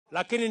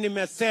lakini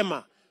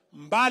nimesema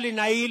mbali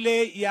na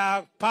ile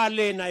ya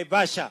pale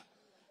Naivasha,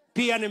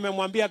 pia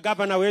nimemwambia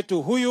gavana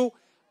wetu huyu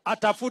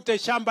atafute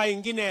shamba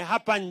ingine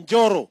hapa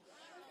Njoro,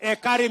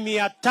 ekari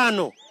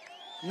 500,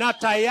 na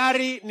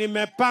tayari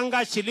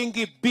nimepanga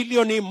shilingi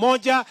bilioni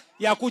 1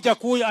 ya kuja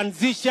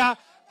kuanzisha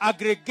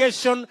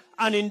aggregation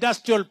and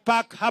industrial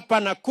park hapa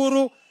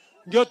Nakuru,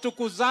 ndio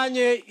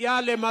tukuzanye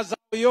yale mazao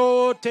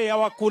yote ya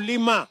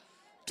wakulima,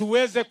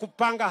 tuweze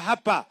kupanga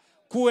hapa,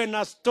 kuwe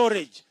na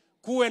storage,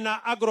 kuwe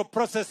na agro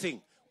processing,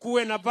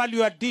 kuwe na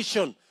value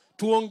addition,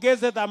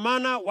 tuongeze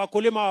dhamana,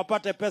 wakulima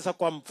wapate pesa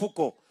kwa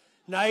mfuko,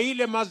 na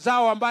ile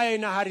mazao ambayo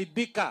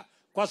inaharibika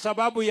kwa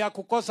sababu ya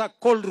kukosa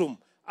cold room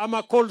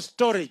ama cold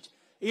storage,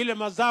 ile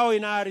mazao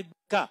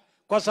inaharibika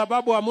kwa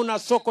sababu hamuna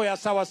soko ya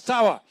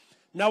sawa,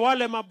 na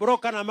wale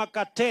mabroka na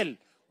makatel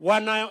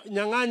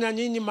wananyang'anya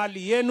nyinyi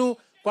mali yenu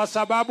kwa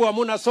sababu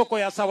hamuna soko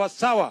ya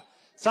sawa.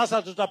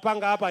 Sasa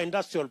tutapanga hapa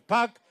industrial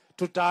park,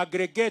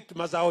 tutaaggregate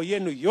mazao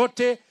yenu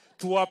yote,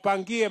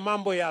 tuwapangie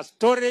mambo ya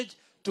storage,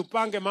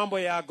 tupange mambo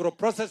ya agro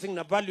processing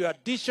na value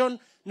addition,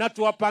 na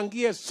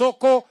tuwapangie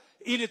soko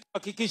ili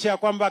tuhakikishe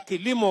kwamba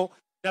kilimo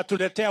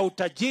inatuletea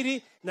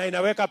utajiri na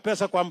inaweka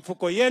pesa kwa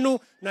mfuko yenu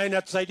na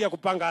inatusaidia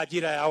kupanga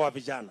ajira ya hawa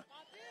vijana.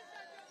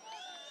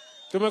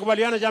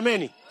 Tumekubaliana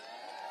jameni?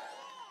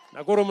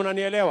 Nakuru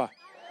mnanielewa?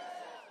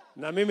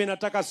 Na mimi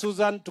nataka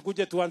Susan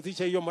tukuje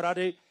tuanzishe hiyo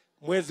mradi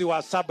mwezi wa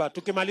 7.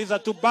 Tukimaliza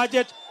tu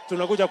budget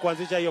tunakuja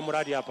kuanzisha hiyo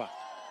mradi hapa.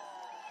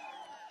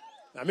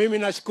 Na mimi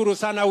nashukuru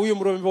sana huyu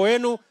mrembo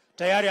wenu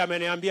tayari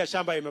ameniambia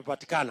shamba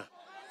imepatikana.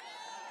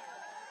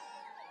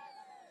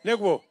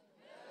 Negwo.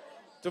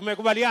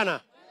 Tumekubaliana?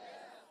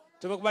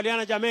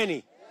 Tumekubaliana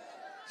jameni?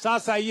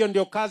 Sasa hiyo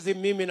ndio kazi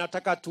mimi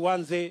nataka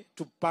tuanze,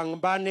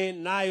 tupambane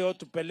nayo,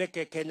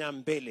 tupeleke Kenya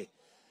mbele.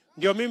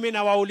 Ndio mimi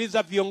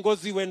nawauliza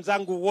viongozi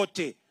wenzangu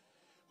wote.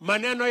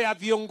 Maneno ya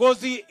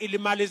viongozi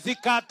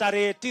ilimalizika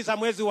tarehe 9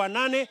 mwezi wa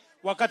 8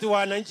 wakati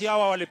wananchi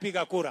hawa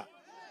walipiga kura.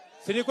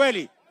 Si ni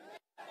kweli?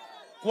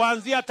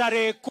 Kuanzia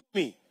tarehe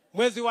 10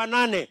 mwezi wa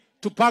 8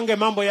 tupange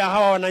mambo ya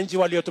hawa wananchi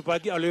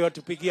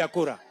waliotupigia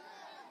kura.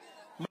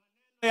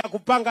 Maneno ya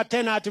kupanga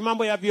tena ati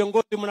mambo ya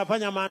viongozi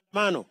mnafanya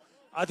maandamano,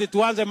 ati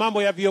tuanze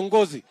mambo ya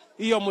viongozi,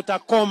 hiyo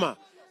mtakoma.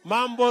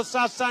 Mambo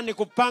sasa ni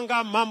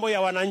kupanga mambo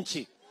ya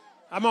wananchi.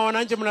 Ama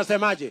wananchi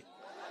mnasemaje?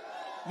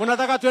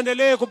 Mnataka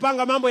tuendelee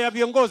kupanga mambo ya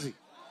viongozi?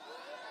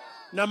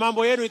 Na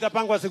mambo yenu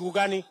itapangwa siku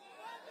gani?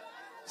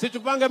 Si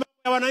tupange mambo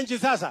ya wananchi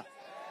sasa?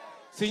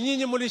 Si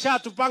nyinyi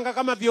mlishatupanga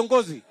kama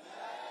viongozi?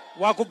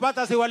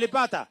 Wakupata si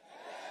walipata?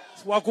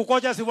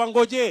 Wakukoja si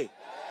wangoje?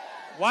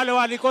 Wale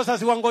walikosa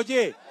si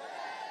wangoje?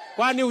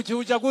 Kwani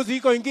uchaguzi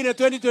iko ingine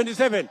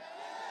 2027?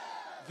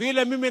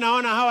 Vile mimi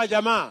naona hawa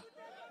jamaa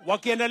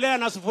wakiendelea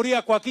na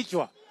sufuria kwa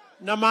kichwa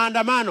na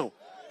maandamano,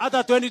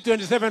 hata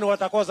 2027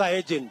 watakosa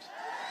agent.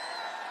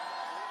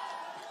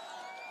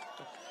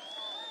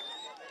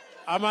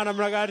 Ama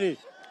namna gani?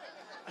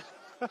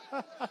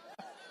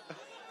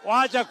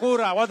 Waacha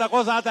kura,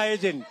 watakosa hata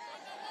agent.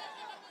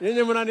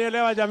 Ninyi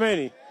mnanielewa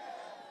jameni?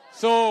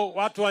 So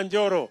watu wa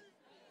Njoro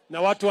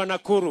na watu wa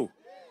Nakuru,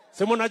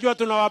 si mnajua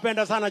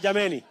tunawapenda sana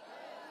jameni?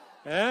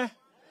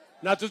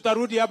 Na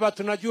tutarudi hapa,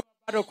 tunajua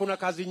bado kuna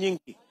kazi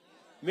nyingi.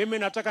 Mimi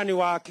nataka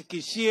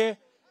niwahakikishie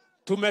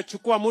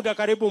tumechukua muda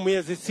karibu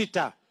miezi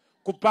 6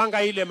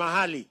 kupanga ile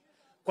mahali,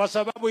 kwa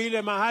sababu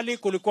ile mahali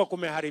kulikuwa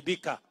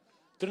kumeharibika.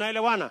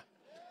 Tunaelewana?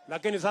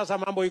 Lakini sasa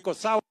mambo iko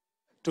sawa,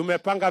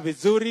 tumepanga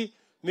vizuri.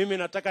 Mimi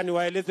nataka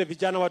niwaeleze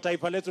vijana wa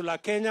taifa letu la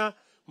Kenya,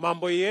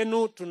 mambo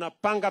yenu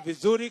tunapanga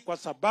vizuri kwa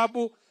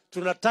sababu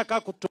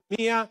tunataka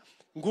kutumia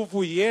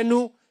nguvu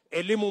yenu,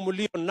 elimu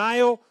mlio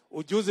nayo,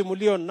 ujuzi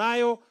mlio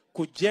nayo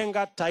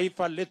kujenga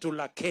taifa letu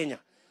la Kenya.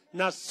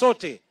 Na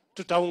sote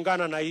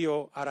tutaungana na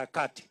hiyo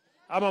harakati.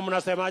 Ama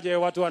mnasemaje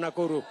watu wa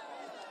Nakuru?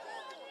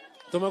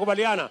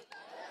 Tumekubaliana?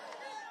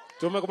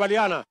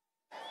 Tumekubaliana?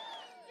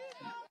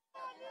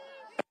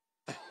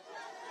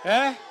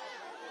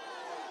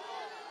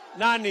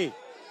 Nani?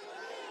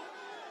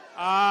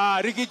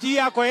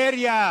 Rigijia kwa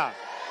area.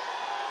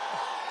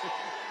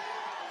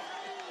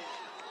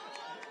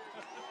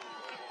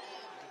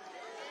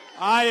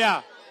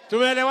 Aya,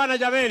 tumeelewana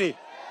jameni?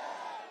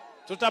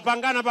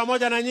 Tutapangana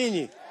pamoja na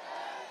nyinyi.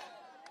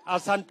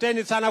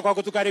 Asanteni sana kwa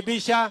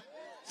kutukaribisha.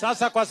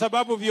 Sasa kwa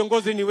sababu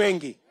viongozi ni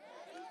wengi,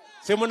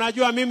 si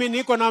mnajua mimi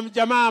niko na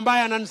jamaa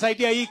ambaye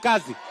ananisaidia hii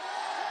kazi.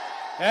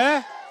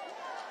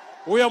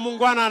 Huyo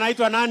muungwana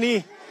anaitwa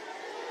nani?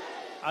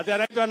 Ati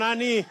anaitwa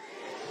nani?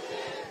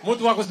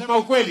 Mtu wa kusema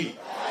ukweli.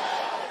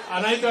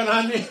 Anaitwa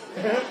nani?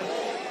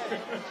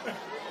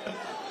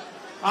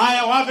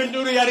 Haya, wapi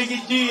nduru ya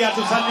Rigiji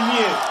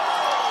atusalimie.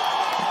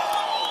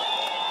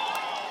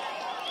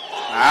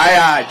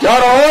 Haya,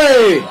 Joro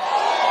hoi.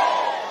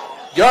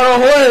 Joro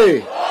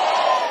hoi.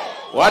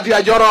 Watu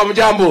ya Joro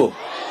mjambo.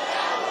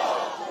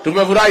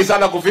 Tumefurahi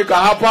sana kufika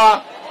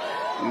hapa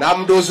na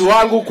mdozi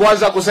wangu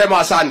kwanza kusema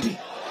asanti.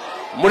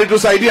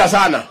 Mlitusaidia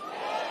sana.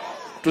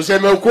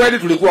 Tuseme ukweli,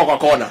 tulikuwa kwa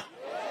kona.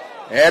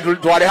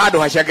 Tuwale hado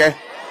hasheke.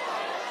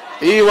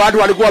 Hii watu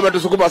walikuwa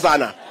wametusukuma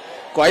sana.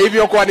 Kwa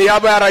hivyo kwa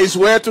niaba ya rais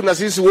wetu na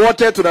sisi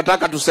wote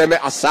tunataka tuseme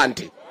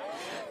asante.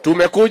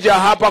 Tumekuja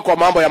hapa kwa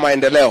mambo ya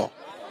maendeleo.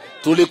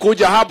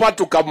 Tulikuja hapa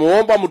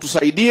tukamuomba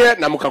mtusaidie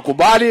na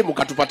mkakubali,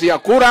 mkatupatia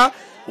kura.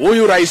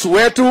 Huyu rais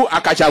wetu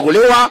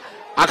akachaguliwa,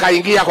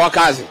 akaingia kwa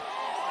kazi.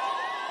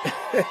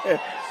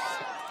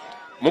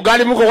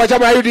 Mugali mko kwa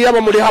chama ya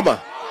UDM mlihama?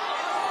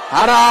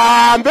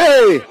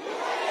 Harambee!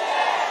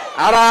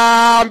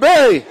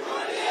 Harambee!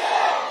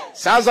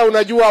 Sasa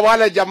unajua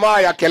wale jamaa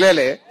ya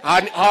kelele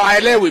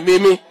hawaelewi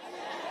mimi.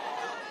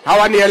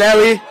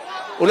 Hawanielewi.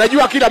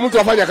 Unajua kila mtu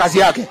afanya kazi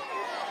yake.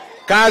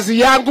 Kazi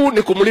yangu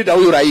ni kumlinda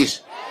huyu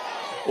rais.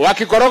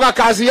 Wakikoroga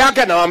kazi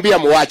yake nawaambia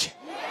muache.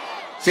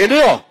 Si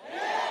ndio?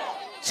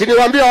 Si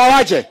niwaambia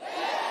wawache.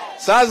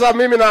 Sasa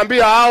mimi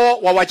naambia hao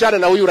wawachane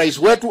na huyu rais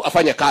wetu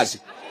afanye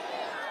kazi.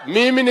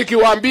 Mimi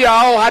nikiwaambia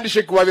hao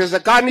handshake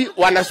wawezekani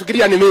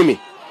wanasukiria ni mimi.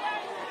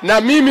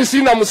 Na mimi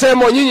sina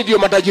msemo, nyinyi ndio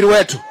matajiri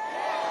wetu.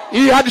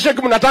 Hii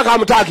handshake mnataka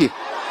hamtaki?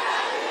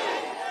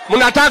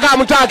 Mnataka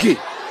hamtaki?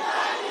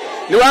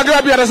 Ni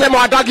wangapi anasema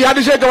hataki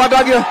handshake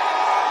wataki?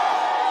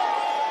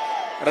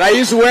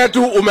 Rais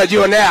wetu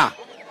umejionea.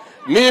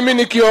 Mimi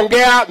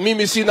nikiongea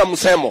mimi sina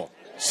msemo.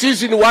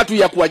 Sisi ni watu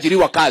ya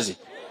kuajiriwa kazi.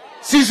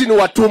 Sisi ni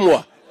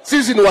watumwa.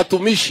 Sisi ni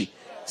watumishi.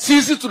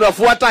 Sisi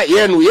tunafuata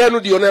yenu. Yenu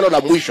ndio neno la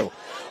mwisho.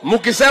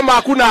 Mkisema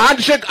hakuna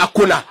handshake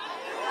hakuna.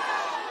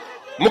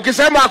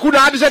 Mkisema hakuna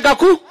handshake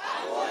hakuna.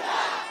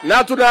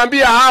 Na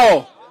tunaambia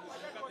hao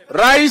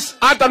rais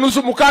hata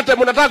nusu mkate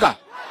mnataka?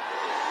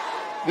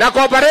 Na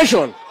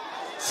cooperation.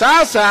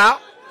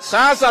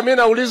 Sasa mimi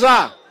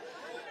nauliza,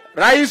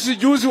 rais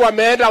juzi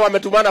wameenda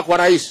wametumana kwa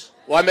rais.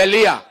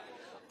 Wamelia.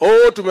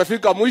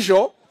 Tumefika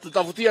mwisho,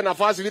 tutafutia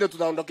nafasi vile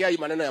tutaondokea hii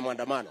maneno ya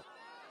maandamano.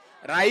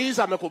 Rais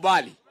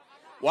amekubali.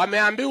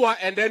 Wameambiwa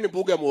endeni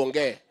bunge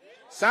muongee.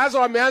 Sasa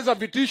wameanza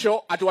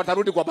vitisho ati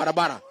watarudi kwa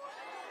barabara.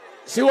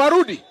 Si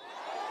warudi?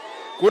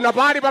 Kuna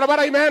pahali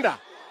barabara imeenda?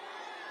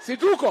 Si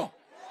tuko?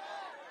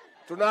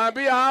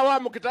 Tunaambia hawa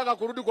mkitaka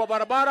kurudi kwa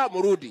barabara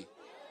murudi.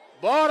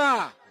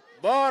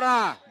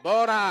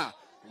 Bora.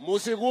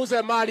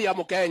 Musiguze mali ya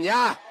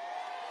Mkenya.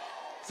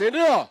 Si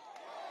ndio?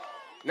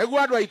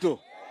 Neguadwa ito.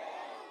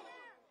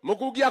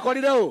 Mukugia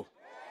kolileo.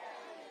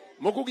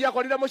 Mukugia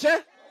kolile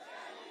moshe?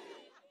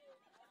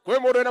 Kwe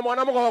mundu ena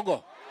mwana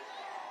mugongo.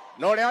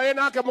 No leo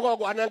ena ke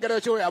mugongo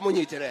anangere cho ya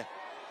munyitere.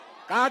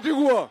 Kati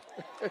guo.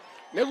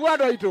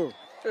 Neguadwa ito.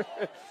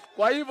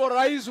 Kwa hivyo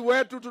rais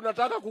wetu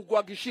tunataka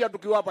kukuhakikishia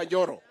tukiwa hapa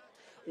Njoro.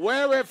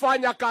 Wewe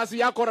fanya kazi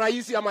yako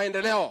rais ya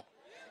maendeleo.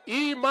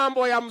 Hii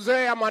mambo ya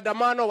mzee ya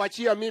maandamano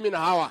wachia mimi na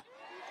hawa.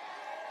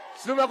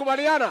 Si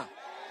tumekubaliana?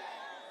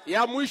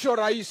 Ya mwisho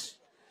rais.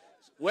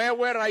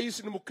 Wewe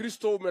rais ni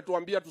Mkristo,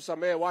 umetuambia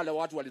tusamehe wale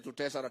watu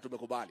walitutesa na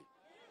tumekubali.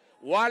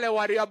 Wale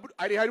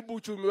waliharibu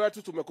uchumi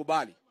wetu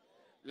tumekubali.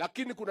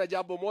 Lakini kuna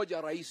jambo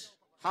moja rais,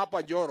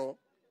 hapa Njoro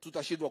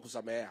tutashindwa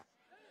kusamehea.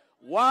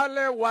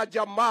 Wale wa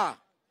jamaa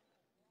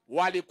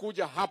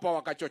walikuja hapa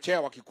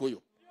wakachochea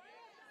Wakikuyu.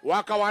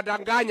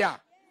 Wakawadanganya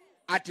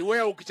ati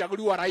wewe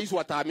ukichaguliwa rais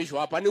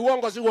watahamishwa hapa. Ni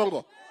uongo si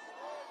uongo?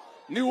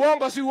 Ni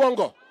uongo si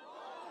uongo?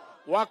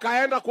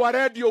 Wakaenda kwa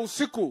radio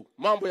usiku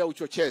mambo ya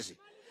uchochezi.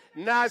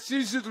 Na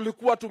sisi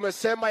tulikuwa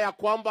tumesema ya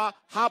kwamba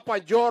hapa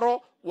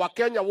Njoro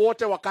Wakenya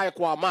wote wakae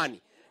kwa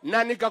amani.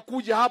 Na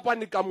nikakuja hapa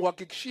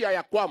nikamhakikishia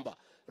ya kwamba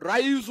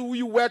rais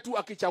huyu wetu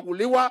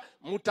akichaguliwa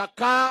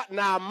mtakaa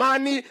na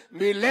amani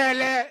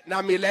milele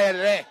na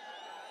milele.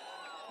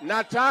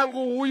 Na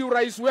tangu huyu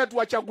rais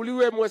wetu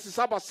achaguliwe mwezi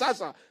 7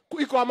 sasa,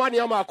 iko amani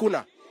ama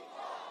hakuna?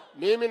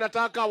 Mimi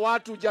nataka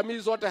watu jamii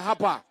zote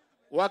hapa,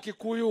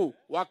 Wakikuyu,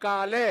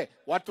 Wakale,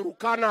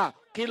 Waturukana,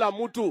 kila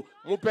mtu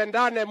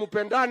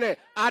mupendane,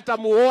 hata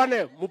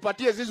muone,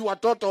 mupatie sisi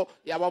watoto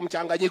ya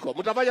mchanganyiko.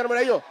 Mtafanya namna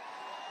hiyo?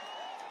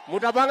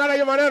 Mtapangana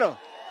hiyo maneno?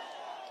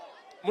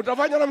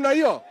 Mtafanya namna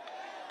hiyo?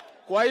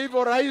 Kwa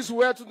hivyo rais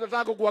wetu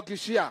tunataka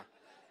kuhakikishia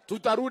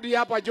tutarudi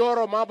hapa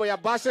Njoro mambo ya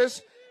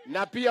buses,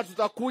 na pia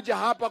tutakuja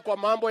hapa kwa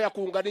mambo ya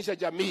kuunganisha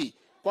jamii.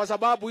 Kwa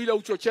sababu ile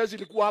uchochezi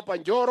ilikuwa hapa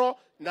Njoro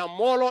na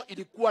Molo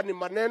ilikuwa ni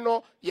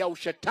maneno ya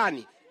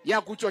ushetani,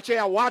 ya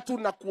kuchochea watu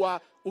na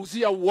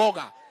kuwauzia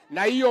uoga.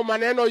 Na hiyo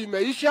maneno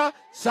imeisha,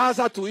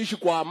 sasa tuishi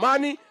kwa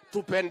amani,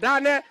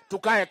 tupendane,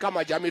 tukae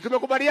kama jamii.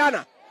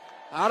 Tumekubaliana?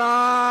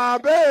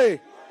 Harambee!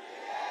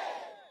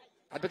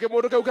 Atake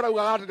mundu ukira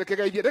ugagata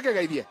dekegeithie.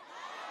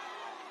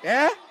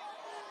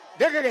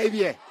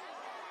 Dekegeithie.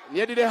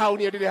 Niendile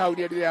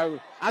hau.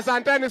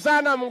 Asanteni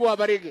sana, Mungu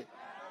awabariki.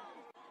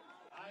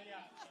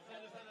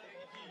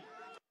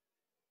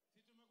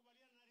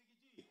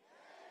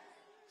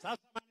 Sasa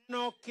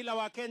maneno kila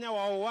Wakenya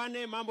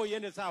waoane, mambo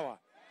iende sawa.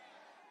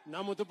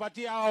 Na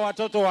mtupatie hawa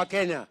watoto wa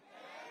Kenya.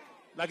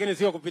 Lakini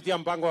sio kupitia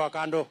mpango wa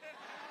kando.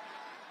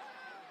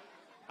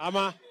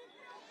 Ama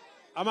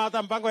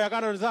hata mpango ya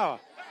kando ni sawa?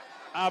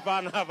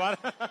 Hapana.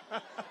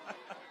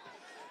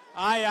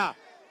 Haya.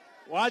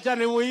 Wacha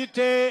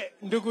nimuite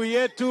ndugu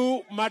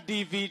yetu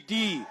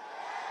ma-DVD.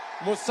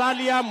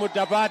 Musalia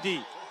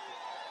Mudavadi.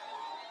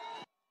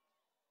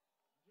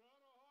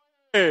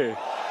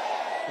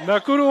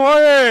 Nakuru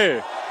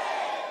hoye!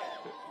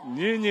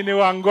 Nyinyi ni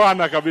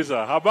wangwana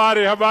kabisa.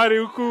 Habari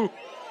huku.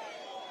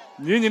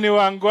 Nyinyi ni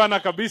wangwana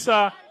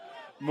kabisa.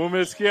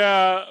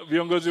 Mumesikia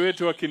viongozi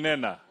wetu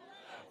wakinena.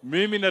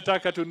 Mimi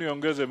nataka tu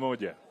niongeze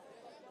moja.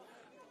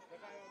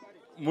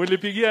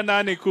 Mulipigia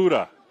nani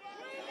kura?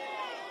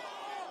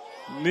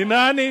 Ni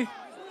nani?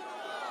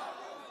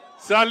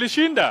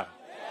 Alishinda.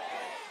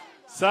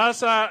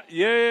 Sasa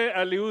yeye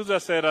aliuza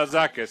sera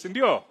zake, si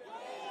ndio?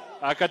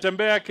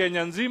 Akatembea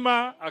Kenya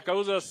nzima,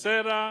 akauza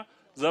sera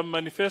za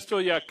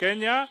manifesto ya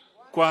Kenya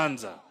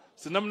kwanza.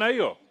 Si namna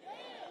hiyo?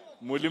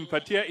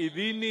 Mulimpatia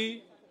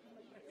idhini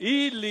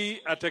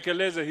ili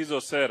atekeleze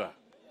hizo sera.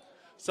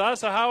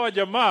 Sasa hawa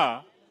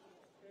jamaa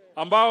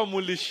ambao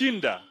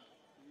mulishinda,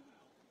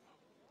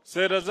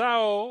 sera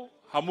zao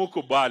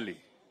hamukubali.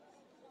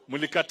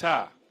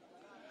 Mulikataa.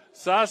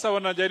 Sasa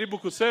wanajaribu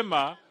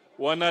kusema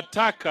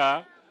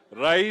wanataka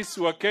rais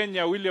wa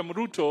Kenya William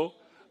Ruto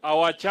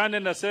awachane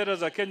na sera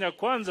za Kenya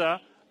kwanza,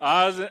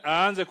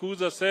 aanze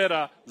kuuza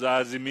sera za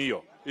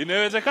Azimio.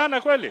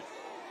 Inawezekana kweli?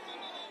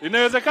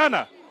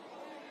 Inawezekana?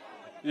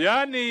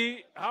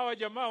 Yaani hawa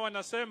jamaa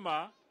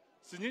wanasema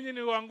si nyinyi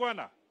ni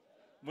wangwana?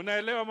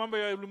 Mnaelewa mambo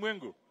ya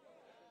ulimwengu?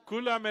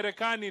 Kula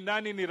Marekani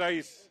nani ni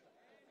rais?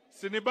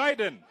 Si ni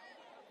Biden?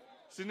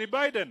 Si ni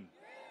Biden?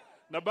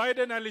 Na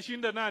Biden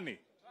alishinda nani?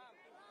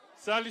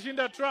 Sa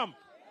alishinda Trump.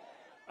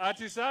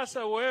 Ati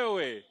sasa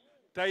wewe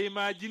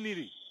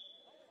taimajiniri.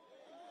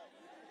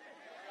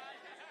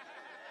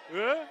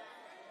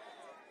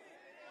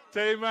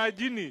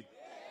 Taimajini.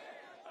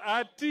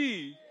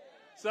 Ati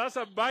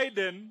sasa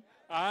Biden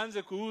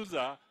aanze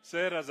kuuza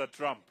sera za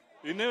Trump.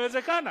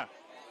 Inawezekana?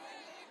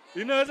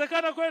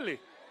 Inawezekana kweli?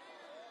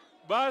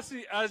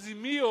 Basi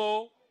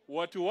Azimio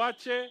watu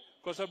wache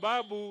kwa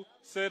sababu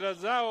sera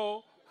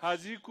zao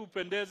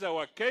hazikupendeza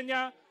wa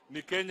Kenya,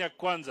 ni Kenya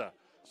kwanza.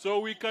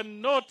 So we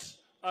cannot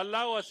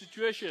allow a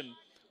situation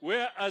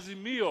where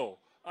Azimio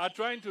are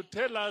trying to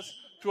tell us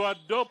to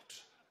adopt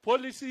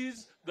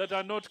policies that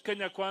are not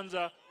Kenya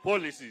kwanza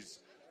policies.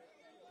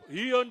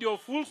 Hiyo ndio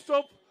full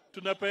stop.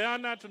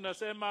 Tunapeana,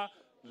 tunasema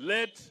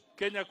let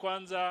Kenya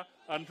kwanza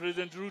and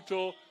President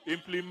Ruto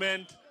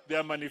implement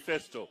their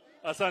manifesto.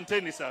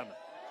 Asanteni sana.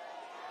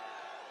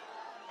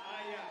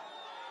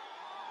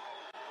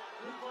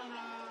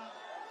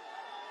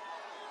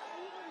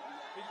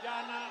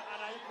 Vijana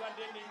anaitwa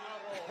Deni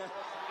Nyoro.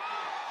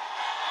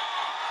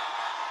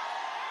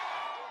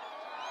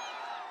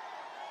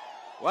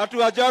 Watu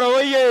wa Njoro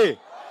oye!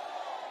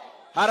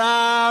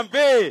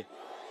 Harambee!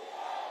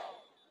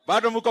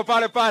 Bado mko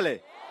pale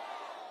pale.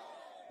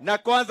 Na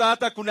kwanza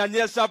hata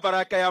kunanyesha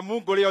baraka ya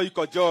Mungu leo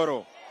iko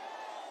Njoro.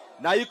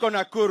 Na iko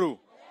Nakuru.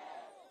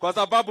 Kwa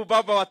sababu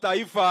baba wa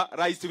taifa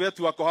rais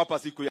wetu wako hapa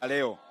siku ya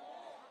leo.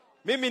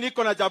 Mimi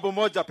niko na jambo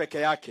moja peke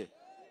yake.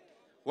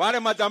 Wale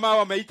majamaa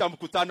wameita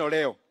mkutano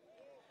leo.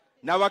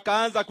 Na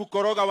wakaanza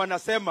kukoroga,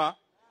 wanasema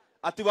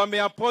ati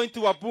wameappoint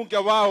wabunge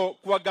wao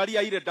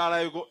kuangalia ile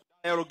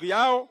dialogue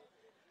yao,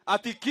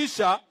 ati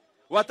kisha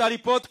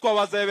wataripoti kwa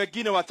wazee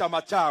wengine wa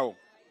chama chao.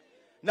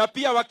 Na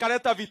pia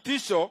wakaleta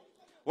vitisho,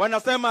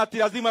 wanasema ati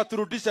lazima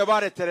turudishe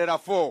wale terera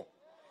 4.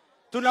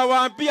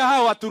 Tunawaambia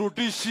hao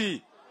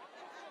waturudishi.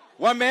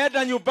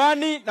 Wameenda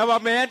nyumbani na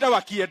wameenda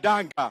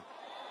wakiedanga.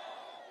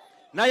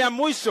 Na ya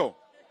mwisho,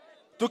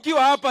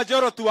 tukiwa hapa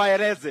Njoro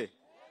tuwaeleze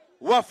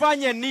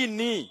wafanye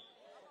nini.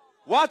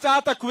 Wacha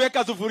hata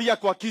kuweka sufuria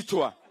kwa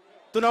kichwa.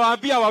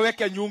 Tunawaambia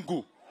waweke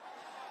nyungu.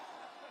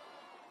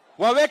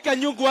 Waweke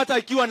nyungu hata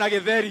ikiwa na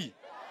githeri.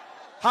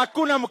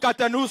 Hakuna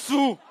mkate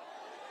nusu.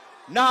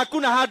 Na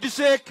hakuna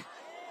handshake.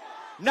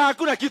 Na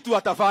hakuna kitu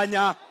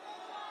watafanya.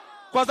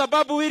 Kwa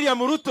sababu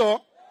William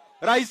Ruto,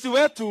 rais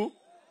wetu,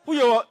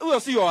 huyo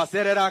sio wa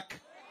Sererak.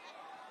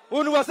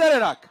 Huyu ni wa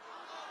Sererak.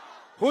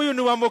 Huyu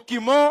ni wa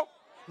Mokimo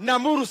na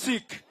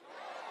Murusik.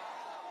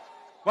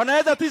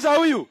 Wanaweza tisha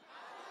huyu?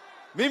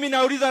 Mimi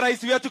nauliza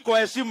rais wetu kwa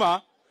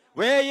heshima,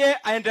 weye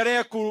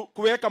aendelee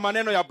kuweka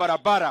maneno ya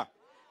barabara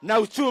na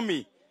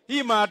uchumi.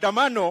 Hii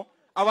maandamano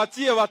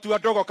awatie watu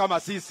wadogo kama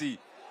sisi.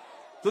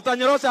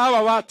 Tutanyorosha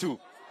hawa watu.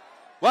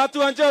 Watu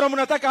wa Njoro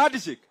mnataka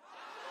handshake?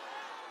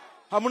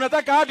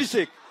 Hamunataka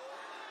handshake?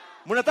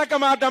 Mnataka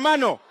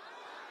maandamano?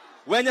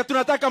 Wenye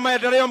tunataka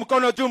maendeleo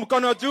mkono juu,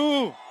 mkono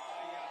juu.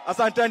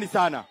 Asanteni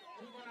sana.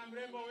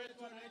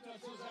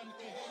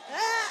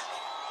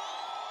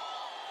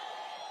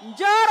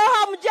 Njoro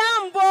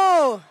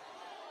hamjambo.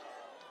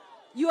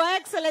 Your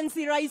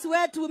Excellency rais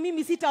wetu,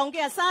 mimi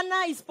sitaongea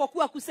sana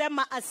isipokuwa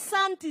kusema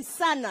asanti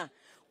sana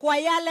kwa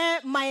yale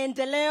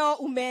maendeleo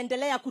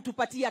umeendelea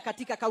kutupatia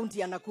katika kaunti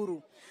ya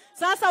Nakuru.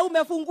 Sasa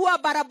umefungua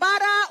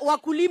barabara,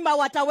 wakulima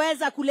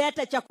wataweza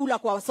kuleta chakula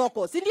kwa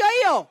soko. Si ndio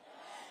hiyo?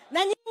 Na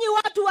nyinyi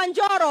watu wa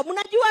Njoro,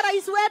 mnajua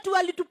rais wetu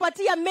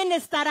alitupatia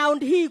minister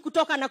round hii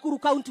kutoka Nakuru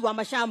County wa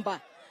mashamba.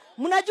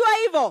 Mnajua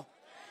hivyo?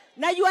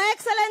 Na Your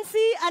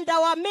Excellency and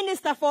our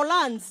Minister for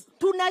Lands,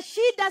 tuna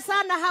shida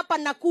sana hapa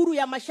Nakuru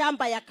ya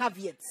mashamba ya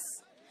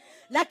caveats.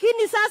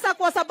 Lakini sasa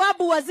kwa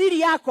sababu waziri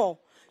yako,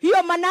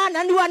 hiyo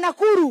manana ni wa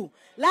Nakuru,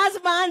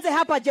 lazima anze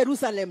hapa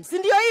Jerusalem. Si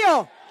ndio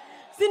hiyo?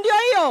 Si ndio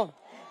hiyo?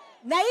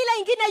 Na ile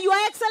ingine, Your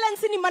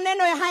Excellency, ni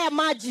maneno ya haya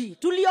maji.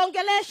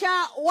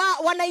 Tuliongelesha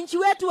wananchi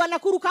wetu wa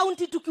Nakuru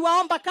County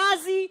tukiwaomba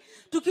kazi,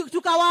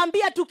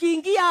 tukawaambia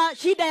tukiingia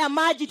shida ya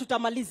maji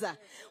tutamaliza.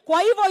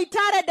 Kwa hivyo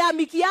Itare Dam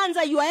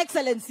ikianza, Your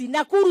Excellency,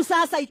 Nakuru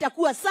sasa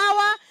itakuwa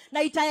sawa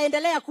na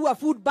itaendelea kuwa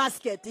food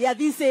basket ya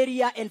this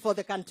area and for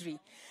the country.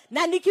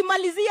 Na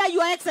nikimalizia,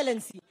 Your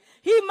Excellency,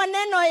 hii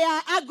maneno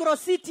ya agro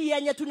city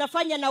yenye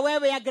tunafanya na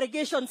wewe,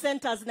 aggregation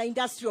centers na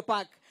industrial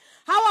park.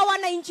 Hawa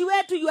wananchi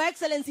wetu, Your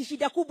Excellency,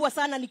 shida kubwa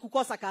sana ni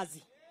kukosa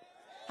kazi.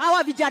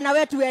 Hawa vijana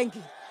wetu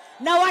wengi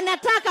na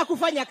wanataka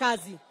kufanya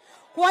kazi.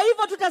 Kwa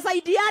hivyo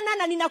tutasaidiana,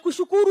 na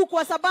ninakushukuru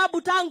kwa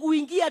sababu tangu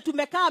uingia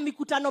tumekaa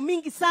mikutano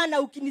mingi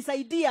sana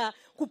ukinisaidia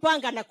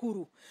kupanga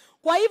Nakuru.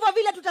 Kwa hivyo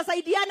vile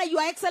tutasaidiana,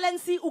 Your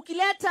Excellency,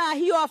 ukileta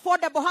hiyo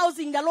affordable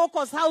housing na low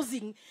cost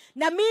housing,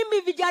 na mimi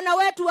vijana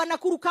wetu wa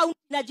Nakuru County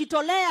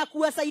najitolea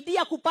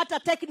kuwasaidia kupata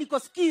technical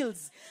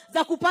skills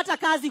za kupata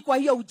kazi kwa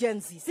hiyo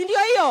ujenzi. Si ndio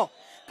hiyo?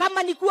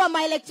 Kama ni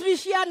kuwa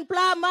electrician,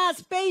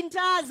 plumbers,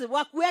 painters,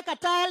 wa kuweka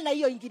tile na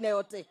hiyo ingine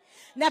yote.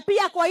 Na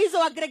pia kwa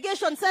hizo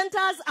aggregation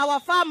centers, our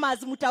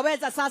farmers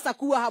mtaweza sasa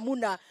kuwa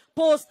hamuna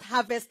post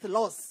harvest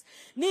loss.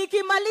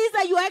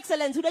 Nikimaliza, Your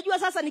Excellency, unajua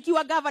sasa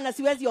nikiwa governor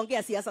siwezi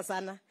ongea siasa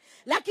sana.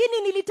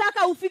 Lakini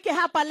nilitaka ufike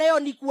hapa leo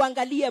ni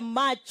kuangalie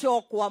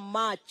macho kwa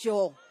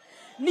macho.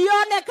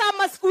 Nione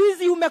kama siku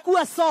hizi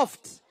umekuwa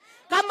soft.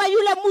 Kama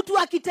yule mtu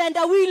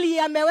akitendawili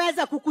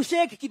ameweza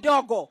kukushake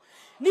kidogo.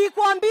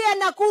 Nikwambie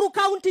Nakuru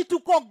County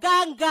tuko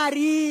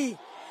gangari.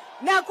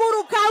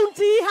 Nakuru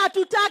County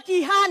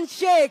hatutaki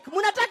handshake.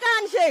 Munataka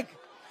handshake?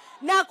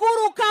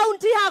 Nakuru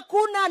County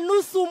hakuna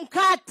nusu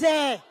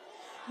mkate.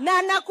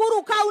 Na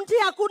Nakuru County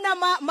hakuna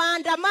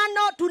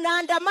maandamano.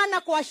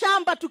 Tunaandamana kwa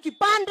shamba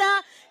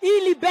tukipanda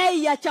ili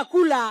bei ya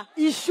chakula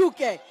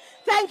ishuke.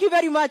 Thank you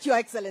very much, Your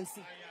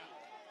Excellency.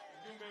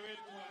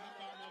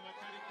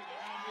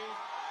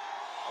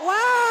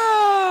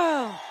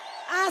 Wow!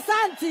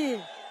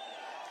 Asante.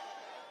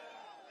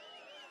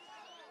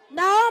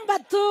 Naomba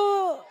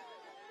tu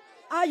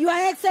Your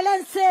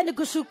Excellency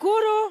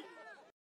nikushukuru